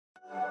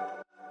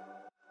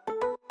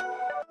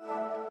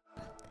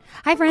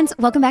Hi, friends.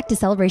 Welcome back to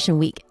Celebration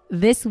Week.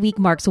 This week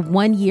marks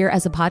 1 year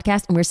as a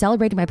podcast, and we're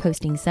celebrating by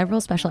posting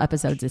several special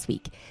episodes this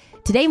week.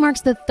 Today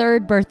marks the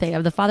third birthday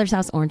of the Father's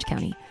House, Orange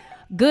County.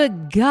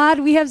 Good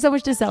God, we have so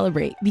much to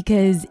celebrate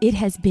because it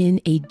has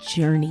been a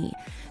journey.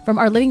 From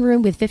our living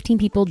room with 15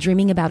 people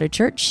dreaming about a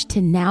church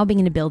to now being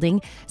in a building,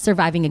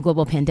 surviving a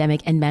global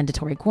pandemic and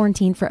mandatory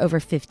quarantine for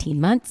over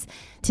 15 months,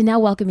 to now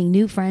welcoming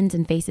new friends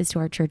and faces to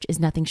our church is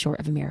nothing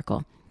short of a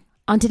miracle.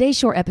 On today's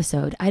short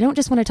episode, I don't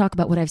just want to talk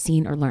about what I've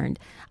seen or learned.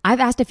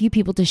 I've asked a few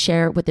people to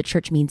share what the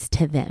church means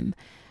to them.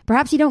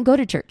 Perhaps you don't go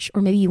to church,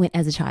 or maybe you went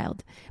as a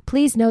child.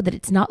 Please know that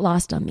it's not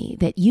lost on me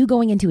that you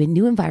going into a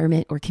new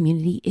environment or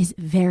community is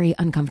very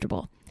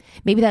uncomfortable.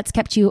 Maybe that's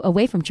kept you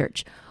away from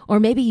church, or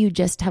maybe you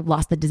just have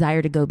lost the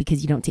desire to go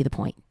because you don't see the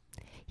point.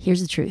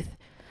 Here's the truth.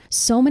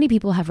 So many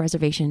people have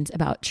reservations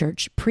about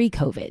church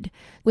pre-COVID.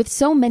 With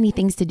so many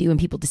things to do and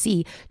people to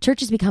see, church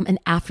has become an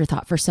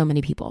afterthought for so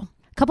many people.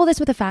 Couple this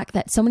with the fact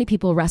that so many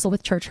people wrestle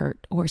with church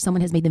hurt, or someone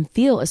has made them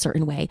feel a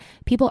certain way.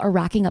 People are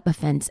racking up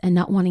offense and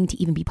not wanting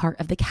to even be part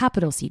of the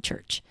capital C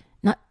church.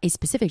 Not a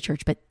specific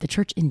church, but the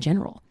church in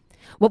general.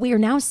 What we are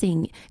now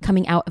seeing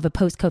coming out of a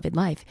post-COVID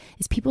life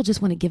is people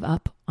just want to give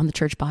up on the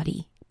church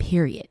body,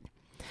 period.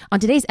 On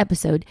today's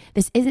episode,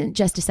 this isn't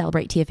just to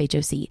celebrate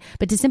TFHOC,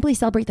 but to simply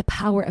celebrate the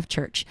power of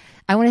church.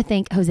 I want to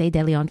thank Jose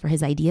De Leon for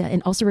his idea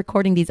and also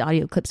recording these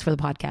audio clips for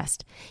the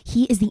podcast.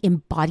 He is the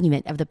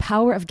embodiment of the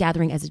power of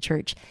gathering as a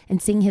church,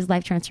 and seeing his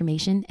life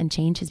transformation and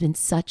change has been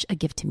such a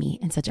gift to me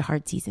in such a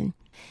hard season.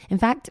 In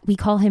fact, we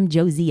call him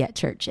Josie at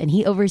church, and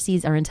he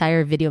oversees our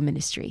entire video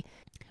ministry.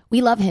 We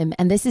love him,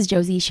 and this is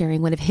Josie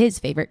sharing one of his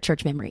favorite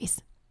church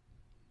memories.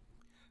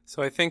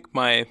 So I think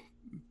my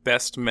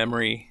best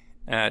memory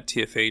at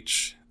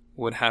TFH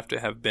would have to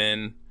have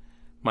been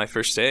my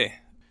first day.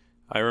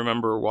 I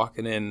remember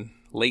walking in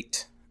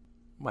late.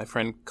 My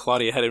friend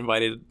Claudia had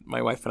invited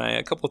my wife and I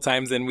a couple of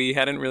times, and we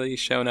hadn't really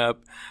shown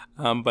up.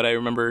 But I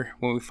remember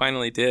when we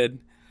finally did,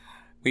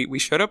 we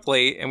showed up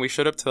late, and we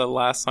showed up to the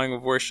last song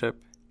of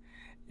worship.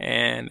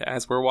 And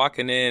as we're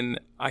walking in,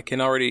 I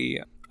could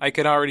already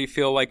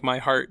feel like my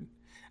heart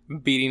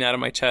beating out of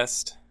my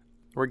chest.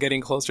 We're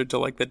getting closer to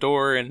like the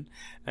door, and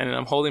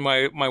I'm holding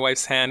my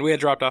wife's hand. We had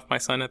dropped off my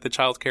son at the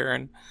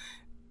childcare,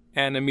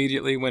 and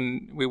immediately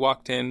when we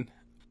walked in,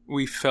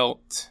 we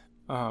felt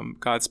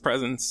God's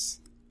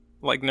presence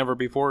like never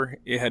before.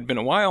 It had been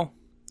a while.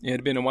 It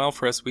had been a while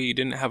for us. We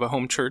didn't have a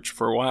home church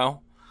for a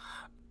while.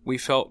 We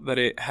felt that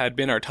it had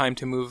been our time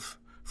to move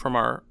from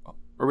our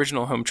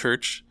original home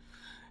church,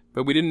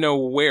 but we didn't know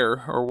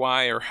where or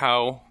why or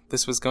how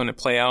this was going to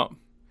play out.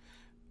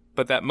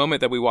 But that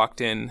moment that we walked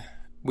in,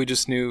 we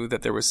just knew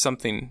that there was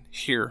something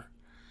here.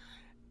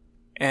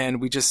 And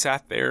we just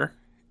sat there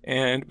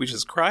and we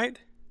just cried.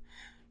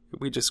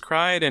 We just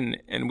cried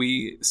and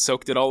we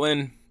soaked it all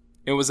in.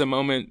 It was a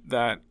moment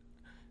that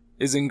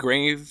is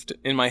engraved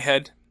in my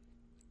head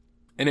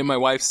and in my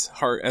wife's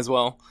heart as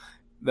well.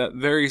 That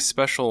very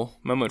special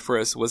moment for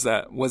us was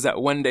that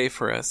one day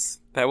for us.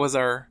 That was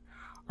our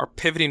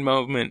pivoting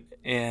moment,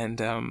 and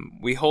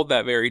we hold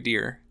that very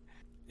dear.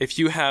 If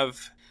you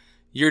have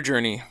your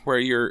journey where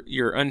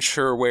you're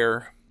unsure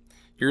where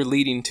you're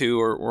leading to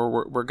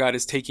or where God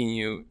is taking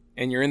you,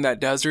 and you're in that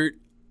desert,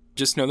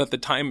 just know that the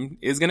time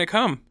is going to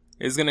come.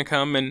 It's going to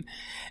come,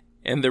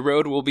 and the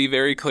road will be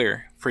very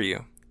clear for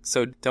you.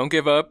 So don't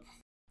give up.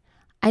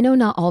 I know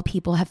not all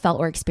people have felt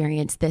or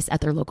experienced this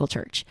at their local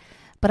church,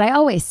 but I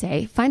always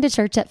say, find a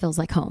church that feels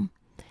like home.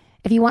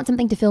 If you want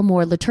something to feel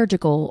more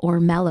liturgical or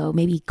mellow,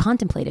 maybe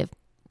contemplative,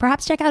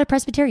 perhaps check out a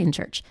Presbyterian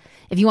church.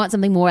 If you want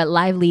something more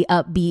lively,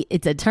 upbeat,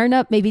 it's a turn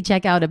up, maybe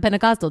check out a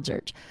Pentecostal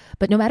church.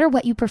 But no matter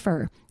what you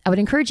prefer, I would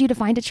encourage you to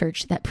find a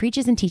church that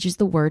preaches and teaches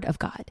the Word of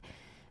God.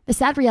 The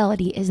sad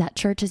reality is that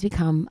church has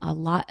become a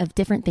lot of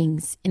different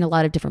things in a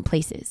lot of different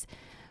places.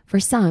 For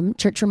some,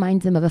 church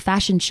reminds them of a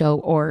fashion show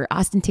or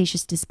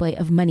ostentatious display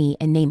of money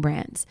and name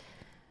brands.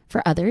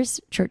 For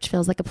others, church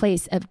feels like a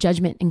place of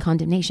judgment and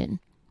condemnation.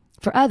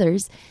 For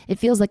others, it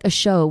feels like a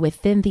show with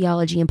thin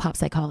theology and pop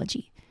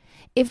psychology.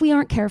 If we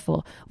aren't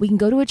careful, we can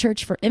go to a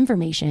church for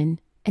information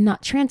and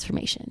not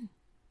transformation.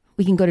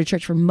 We can go to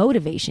church for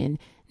motivation,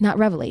 not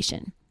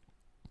revelation.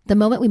 The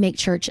moment we make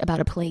church about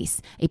a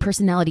place, a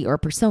personality, or a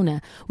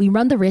persona, we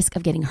run the risk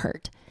of getting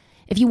hurt.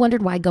 If you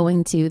wondered why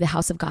going to the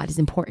house of God is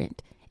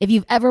important, if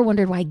you've ever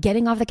wondered why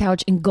getting off the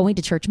couch and going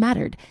to church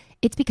mattered,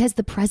 it's because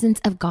the presence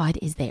of God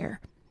is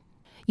there.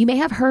 You may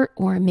have hurt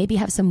or maybe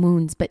have some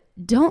wounds, but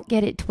don't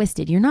get it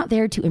twisted. You're not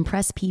there to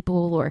impress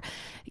people or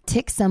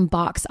tick some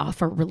box off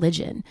for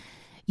religion.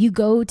 You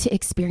go to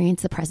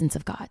experience the presence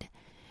of God.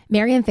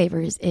 Marianne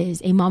Favors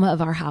is a mama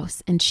of our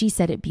house, and she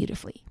said it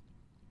beautifully.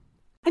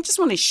 I just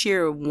want to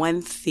share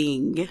one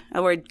thing,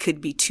 or it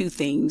could be two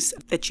things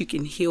that you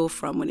can heal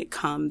from when it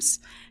comes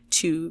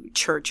to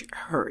church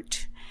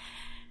hurt.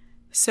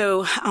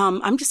 So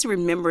I'm just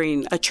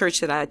remembering a church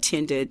that I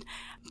attended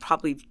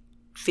probably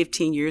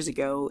 15 years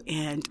ago,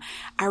 and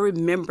I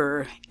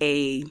remember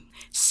a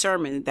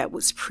sermon that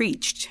was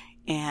preached,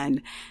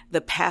 and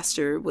the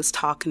pastor was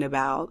talking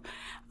about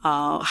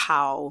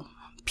how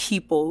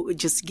people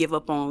just give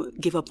up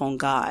on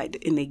God,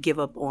 and they give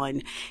up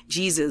on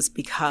Jesus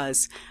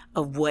because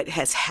of what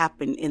has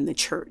happened in the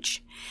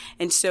church.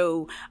 And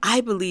so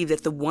I believe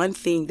that the one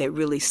thing that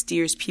really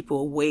steers people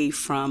away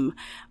from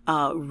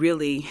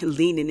really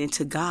leaning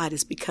into God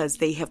is because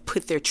they have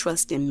put their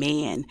trust in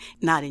man,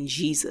 not in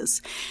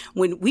Jesus.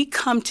 When we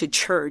come to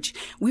church,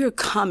 we are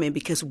coming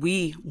because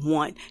we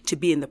want to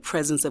be in the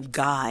presence of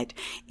God.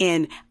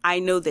 And I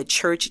know that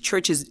church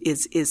is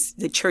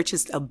the church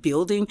is a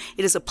building.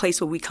 It is a place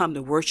where we come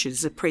to worship.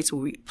 It's a place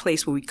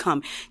where we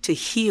come to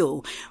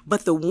heal.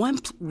 But the one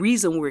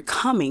reason we're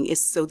coming is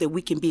so that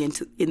we can be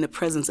in the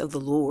presence of the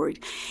Lord.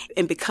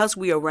 And because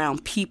we are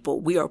around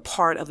people, we are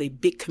part of a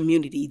big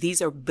community.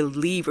 These are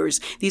believers.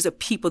 These are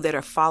people that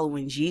are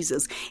following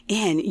Jesus.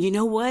 And you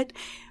know what?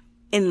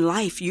 In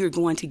life, you're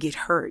going to get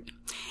hurt.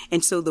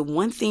 And so the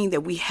one thing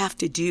that we have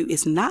to do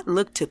is not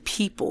look to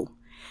people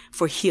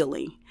for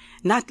healing,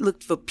 not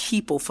look for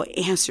people for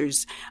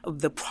answers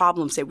of the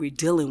problems that we're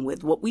dealing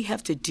with. What we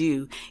have to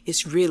do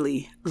is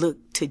really look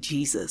to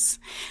Jesus.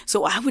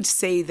 So I would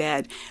say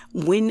that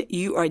when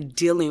you are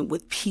dealing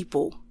with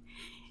people,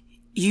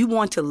 you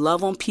want to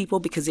love on people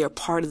because they're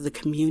part of the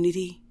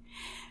community.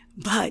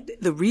 But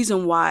the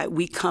reason why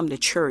we come to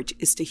church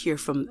is to hear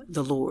from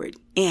the Lord.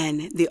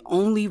 And the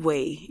only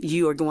way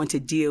you are going to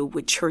deal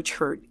with church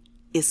hurt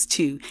is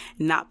to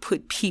not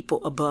put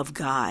people above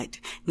God,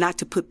 not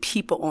to put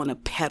people on a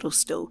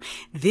pedestal.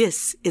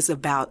 This is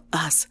about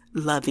us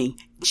loving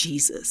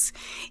Jesus.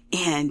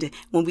 And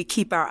when we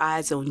keep our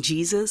eyes on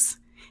Jesus,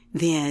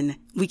 then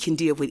we can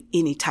deal with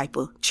any type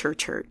of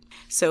church hurt.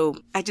 So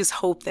I just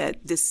hope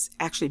that this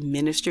actually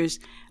ministers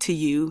to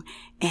you,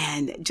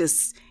 and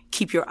just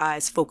keep your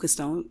eyes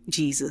focused on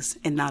Jesus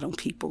and not on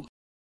people.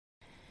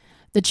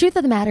 The truth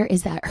of the matter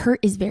is that hurt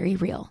is very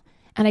real.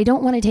 And I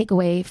don't want to take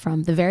away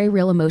from the very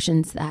real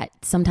emotions that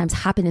sometimes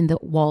happen in the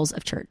walls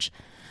of church.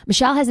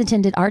 Michelle has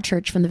attended our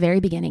church from the very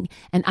beginning,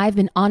 and I've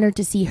been honored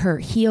to see her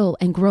heal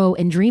and grow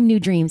and dream new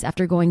dreams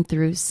after going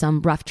through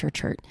some rough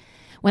church hurt.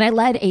 When I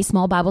led a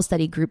small Bible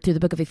study group through the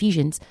book of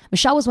Ephesians,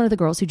 Michelle was one of the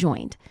girls who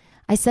joined.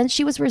 I sensed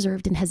she was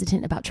reserved and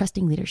hesitant about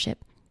trusting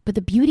leadership. But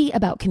the beauty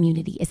about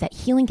community is that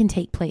healing can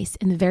take place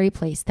in the very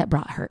place that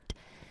brought hurt.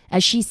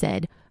 As she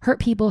said, hurt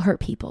people.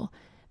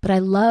 But I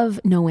love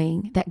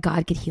knowing that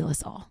God could heal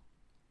us all.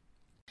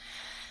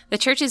 The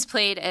church has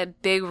played a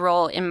big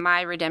role in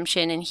my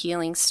redemption and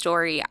healing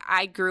story.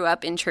 I grew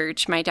up in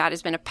church. My dad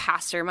has been a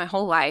pastor my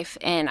whole life,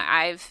 and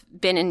I've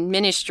been in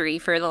ministry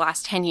for the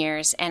last 10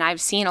 years, and I've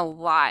seen a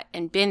lot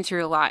and been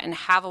through a lot and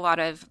have a lot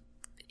of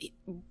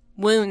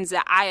wounds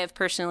that I have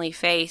personally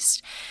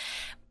faced.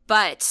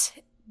 But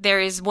there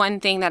is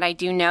one thing that I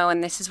do know,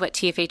 and this is what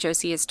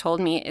TFHOC has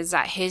told me, is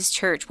that his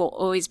church will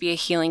always be a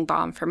healing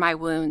balm for my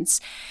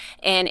wounds.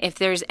 And if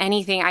there's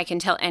anything I can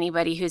tell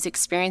anybody who's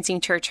experiencing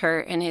church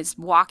hurt and is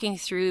walking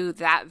through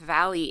that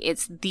valley,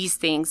 it's these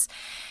things,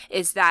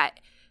 is that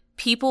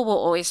people will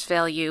always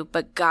fail you,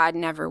 but God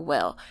never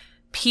will.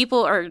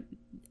 People are,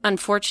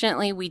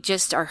 unfortunately, we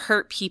just are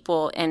hurt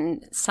people,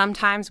 and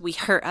sometimes we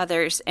hurt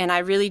others. And I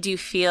really do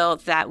feel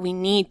that we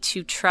need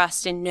to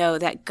trust and know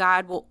that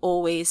God will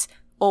always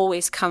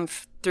come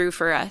through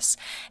for us.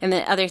 And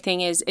the other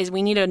thing is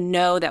we need to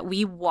know that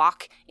we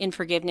walk in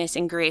forgiveness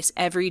and grace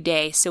every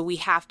day. So we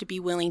have to be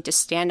willing to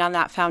stand on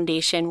that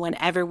foundation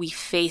whenever we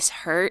face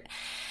hurt.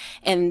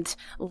 And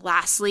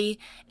lastly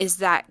is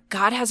that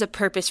God has a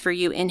purpose for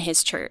you in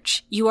his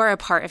church. You are a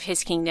part of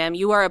his kingdom.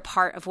 You are a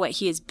part of what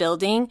he is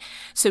building.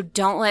 So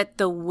don't let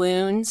the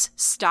wounds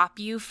stop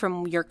you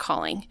from your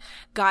calling.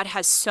 God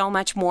has so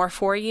much more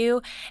for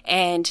you,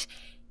 and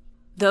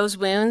those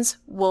wounds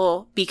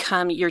will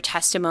become your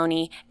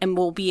testimony and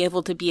will be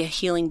able to be a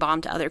healing balm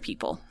to other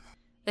people.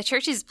 The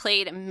church has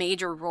played a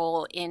major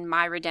role in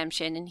my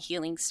redemption and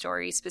healing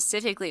story,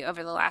 specifically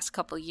over the last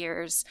couple of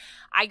years.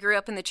 I grew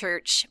up in the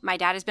church. My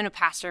dad has been a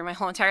pastor my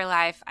whole entire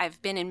life. I've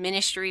been in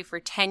ministry for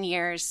 10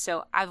 years,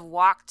 so I've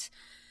walked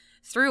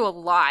through a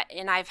lot,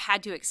 and I've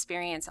had to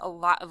experience a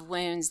lot of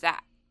wounds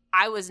that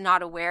I was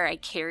not aware I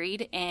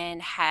carried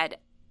and had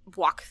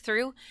walked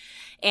through.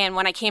 And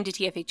when I came to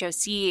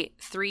TFHOC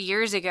 3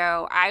 years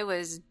ago, I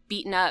was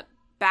beaten up,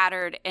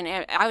 battered, and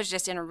I was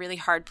just in a really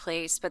hard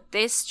place. But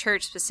this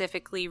church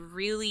specifically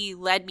really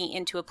led me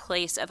into a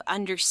place of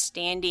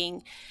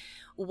understanding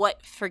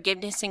what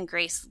forgiveness and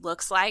grace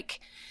looks like,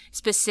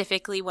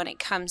 specifically when it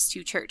comes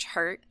to church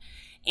hurt.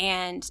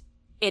 And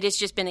it has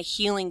just been a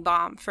healing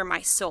balm for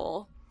my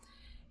soul.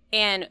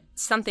 And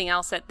something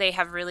else that they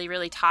have really,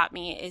 really taught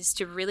me is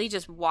to really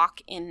just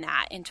walk in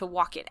that and to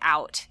walk it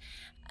out.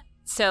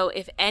 So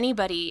if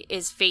anybody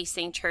is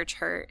facing church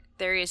hurt,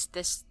 there is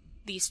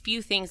these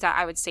few things that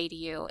I would say to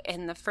you.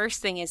 And the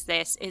first thing is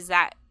this, is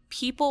that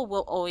People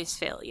will always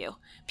fail you.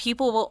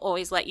 People will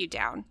always let you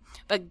down,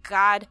 but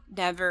God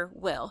never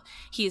will.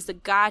 He is the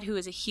God who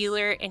is a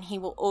healer, and he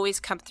will always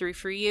come through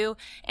for you.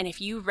 And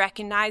if you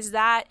recognize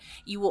that,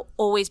 you will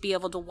always be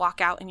able to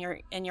walk out in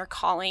your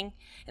calling.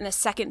 And the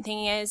second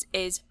thing is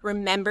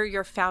remember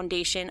your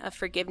foundation of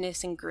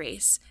forgiveness and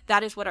grace.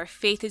 That is what our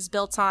faith is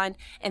built on,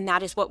 and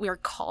that is what we are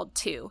called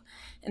to.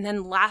 And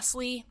then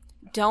lastly,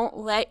 don't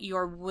let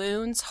your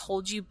wounds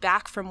hold you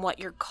back from what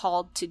you're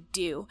called to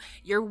do.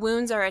 Your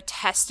wounds are a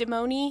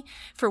testimony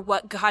for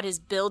what God is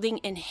building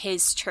in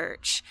his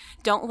church.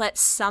 Don't let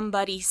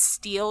somebody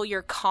steal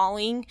your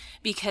calling,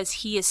 because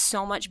he is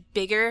so much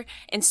bigger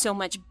and so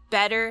much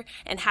better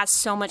and has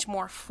so much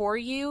more for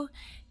you,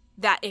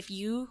 that if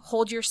you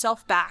hold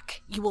yourself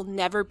back, you will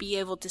never be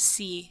able to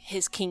see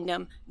his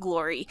kingdom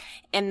glory.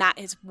 And that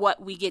is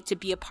what we get to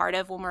be a part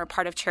of when we're a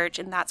part of church.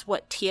 And that's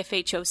what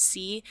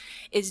TFHOC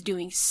is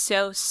doing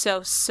so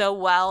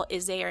well,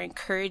 is they are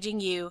encouraging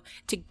you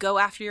to go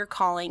after your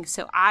calling.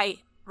 So I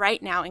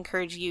right now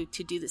encourage you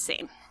to do the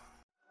same.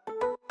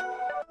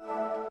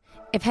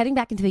 If heading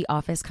back into the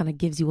office kind of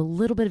gives you a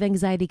little bit of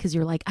anxiety because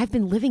you're like, I've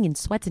been living in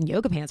sweats and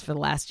yoga pants for the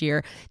last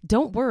year,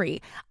 don't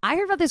worry. I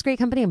heard about this great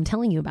company I'm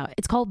telling you about.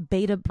 It's called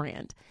Beta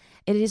Brand.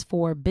 It is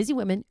for busy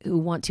women who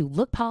want to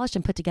look polished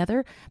and put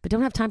together, but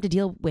don't have time to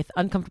deal with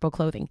uncomfortable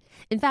clothing.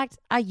 In fact,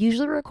 I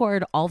usually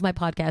record all of my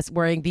podcasts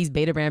wearing these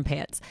Beta Brand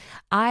pants.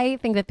 I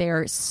think that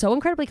they're so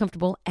incredibly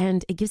comfortable,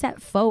 and it gives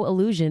that faux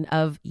illusion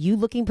of you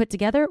looking put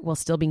together while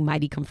still being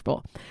mighty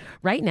comfortable.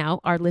 Right now,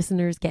 our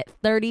listeners get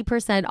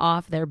 30%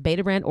 off their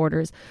Beta Brand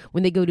orders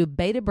when they go to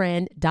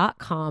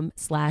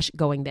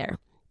betabrand.com/going there.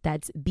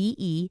 That's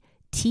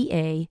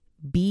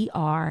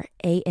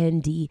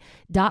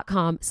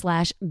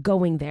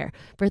BETABRAND.com/going there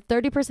for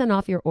 30%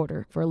 off your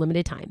order for a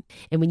limited time.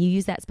 And when you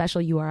use that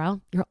special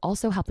URL, you're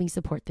also helping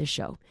support this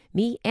show.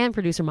 Me and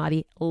producer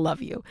Madi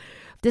love you.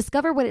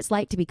 Discover what it's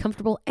like to be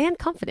comfortable and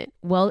confident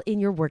while in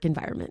your work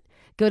environment.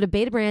 Go to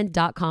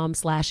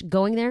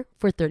betabrand.com/going there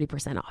for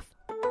 30% off.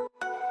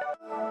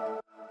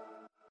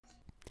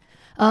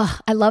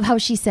 I love how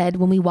she said,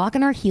 when we walk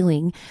in our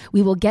healing,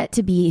 we will get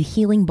to be a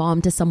healing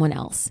balm to someone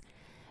else.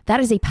 That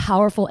is a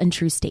powerful and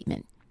true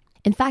statement.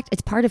 In fact,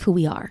 it's part of who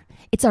we are.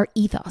 It's our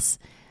ethos.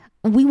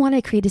 We want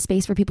to create a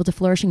space for people to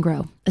flourish and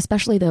grow,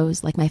 especially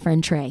those like my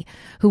friend Trey,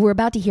 who we're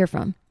about to hear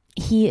from.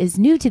 He is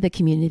new to the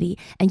community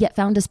and yet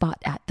found a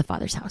spot at the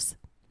Father's house.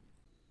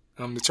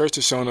 The church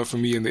has shown up for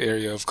me in the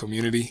area of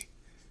community.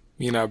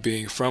 Me not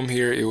being from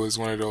here, it was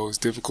one of those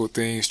difficult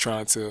things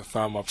trying to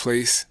find my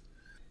place.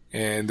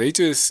 And they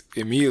just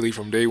immediately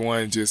from day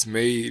one just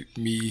made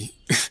me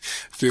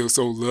feel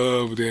so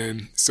loved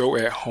and so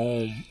at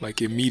home,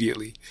 like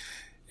immediately.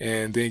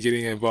 And then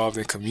getting involved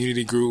in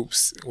community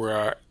groups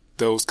where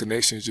those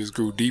connections just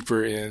grew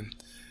deeper, and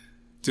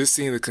just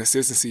seeing the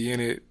consistency in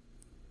it,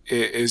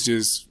 it's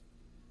just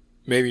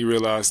made me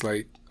realize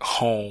like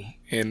home.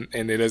 And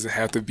it doesn't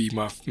have to be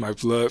my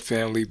blood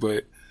family,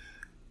 but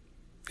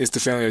it's the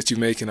family that you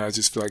make, and I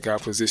just feel like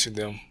God positioned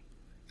them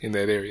in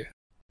that area.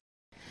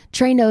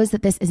 Trey knows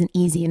that this isn't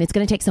easy and it's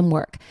going to take some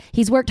work.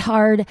 He's worked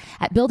hard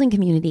at building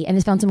community and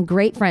has found some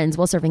great friends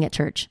while serving at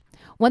church.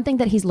 One thing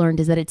that he's learned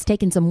is that it's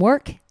taken some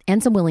work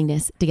and some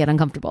willingness to get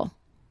uncomfortable.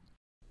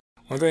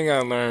 One thing I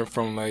learned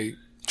from like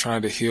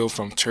trying to heal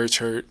from church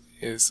hurt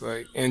is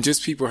like, and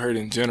just people hurt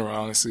in general,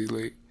 honestly,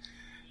 like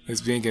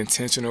is being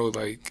intentional,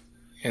 like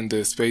in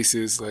the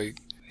spaces, like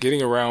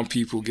getting around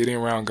people, getting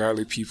around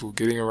godly people,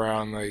 getting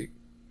around like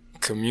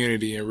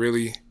community, and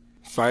really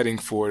fighting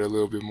for it a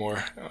little bit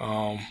more.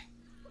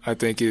 I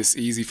think it's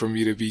easy for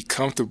me to be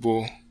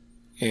comfortable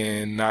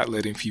and not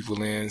letting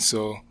people in.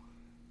 So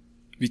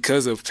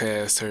because of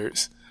past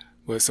hurts,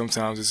 but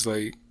sometimes it's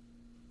like,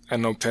 I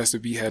know Pastor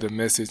B had a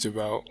message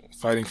about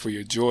fighting for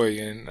your joy.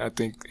 And I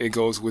think it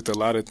goes with a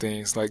lot of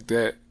things like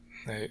that.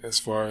 Like, as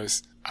far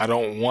as I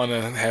don't want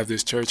to have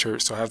this church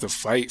hurt, so I have to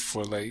fight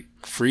for like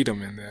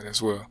freedom in that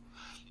as well.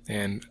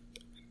 And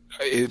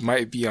it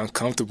might be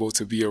uncomfortable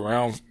to be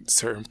around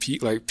certain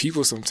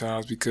people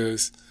sometimes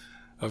because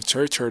of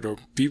church hurt or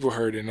people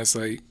hurt, and it's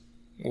like,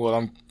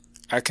 well,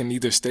 I can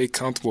either stay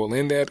comfortable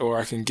in that, or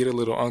I can get a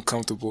little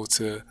uncomfortable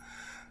to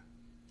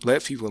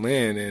let people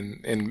in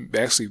and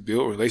actually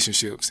build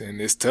relationships. And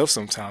it's tough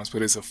sometimes,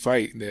 but it's a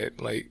fight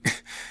that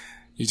like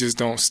you just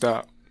don't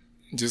stop.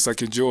 Just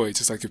like your joy,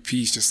 just like your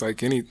peace, just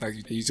like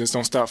you just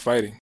don't stop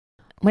fighting.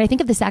 When I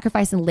think of the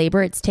sacrifice and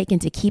labor it's taken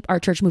to keep our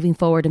church moving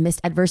forward amidst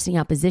adversity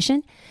and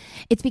opposition,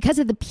 it's because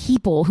of the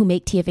people who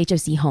make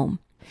TFHOC home.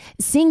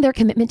 Seeing their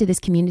commitment to this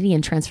community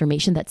and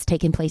transformation that's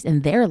taken place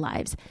in their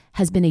lives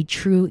has been a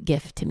true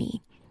gift to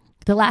me.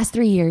 The last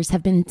 3 years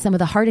have been some of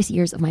the hardest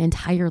years of my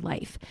entire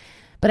life,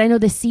 but I know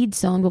the seed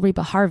sown will reap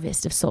a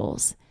harvest of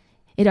souls.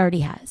 It already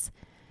has.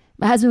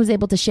 My husband was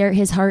able to share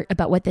his heart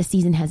about what this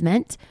season has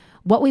meant,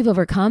 what we've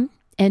overcome,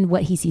 and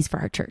what he sees for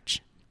our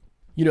church.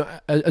 You know,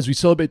 as we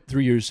celebrate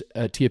 3 years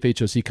at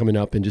TFHOC coming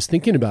up, and just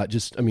thinking about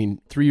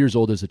 3 years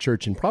old as a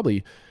church, and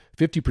probably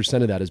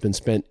 50% of that has been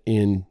spent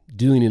in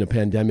dealing in a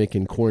pandemic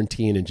and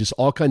quarantine and just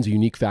all kinds of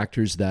unique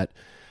factors that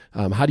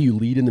How do you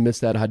lead in the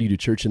midst of that? How do you do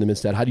church in the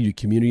midst of that? How do you do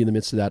community in the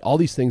midst of that? All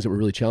these things that were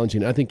really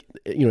challenging. And I think,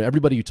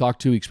 everybody you talk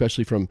to,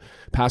 especially from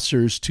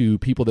pastors to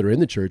people that are in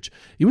the church,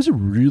 it was a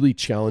really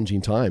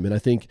challenging time. And I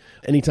think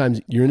anytime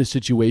you're in a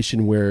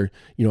situation where,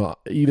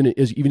 even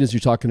as you're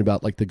talking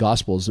about like the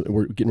Gospels,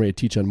 we're getting ready to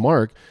teach on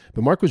Mark,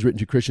 but Mark was written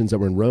to Christians that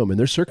were in Rome, and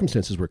their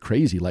circumstances were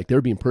crazy. Like they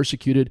were being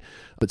persecuted,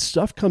 but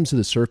stuff comes to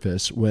the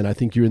surface when I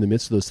think you're in the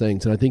midst of those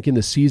things. And I think in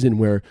the season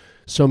where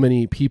so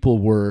many people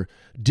were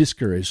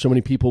discouraged, so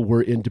many people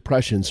were in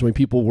depression, so many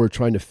people were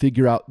trying to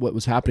figure out what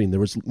was happening, there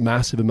was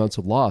massive amounts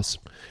of loss.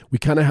 We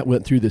kind of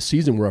went through this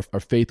season where our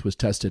faith was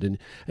tested. And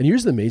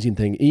here's the amazing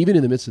thing, even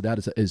in the midst of that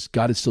is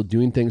God is still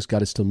doing things,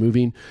 God is still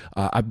moving.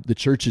 The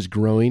church is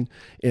growing.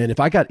 And if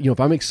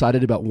I'm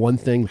excited about one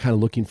thing, kind of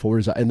looking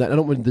forward, and I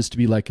don't want this to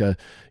be like a,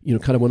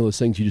 kind of one of those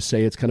things you just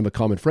say, it's kind of a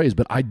common phrase,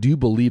 but I do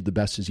believe the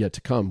best is yet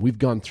to come. We've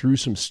gone through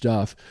some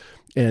stuff,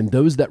 and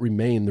those that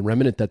remain, the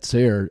remnant that's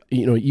there,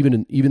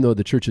 even though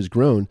the church has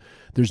grown,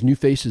 there's new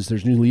faces,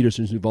 there's new leaders,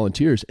 there's new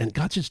volunteers, and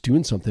God's just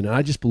doing something. And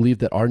I just believe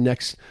that our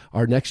next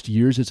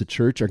years as a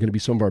church are going to be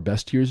some of our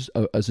best years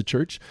as a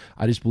church.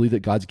 I just believe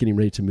that God's getting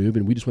ready to move,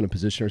 and we just want to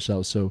position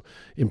ourselves, so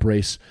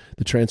embrace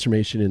the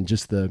transformation and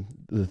just the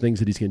things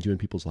that He's going to do in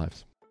people's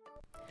lives.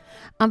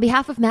 On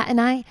behalf of Matt and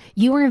I,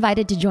 you are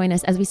invited to join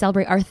us as we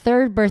celebrate our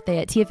 3rd birthday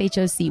at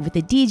TFHOC with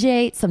a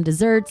DJ, some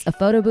desserts, a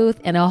photo booth,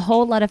 and a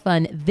whole lot of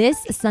fun this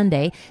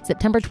Sunday,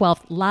 September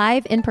 12th,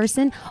 live in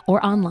person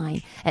or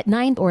online at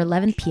 9 or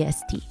 11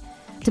 PST.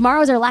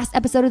 Tomorrow is our last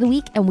episode of the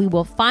week, and we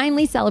will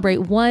finally celebrate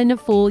 1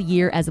 full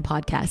year as a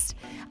podcast.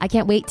 I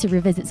can't wait to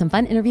revisit some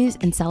fun interviews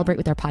and celebrate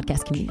with our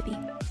podcast community.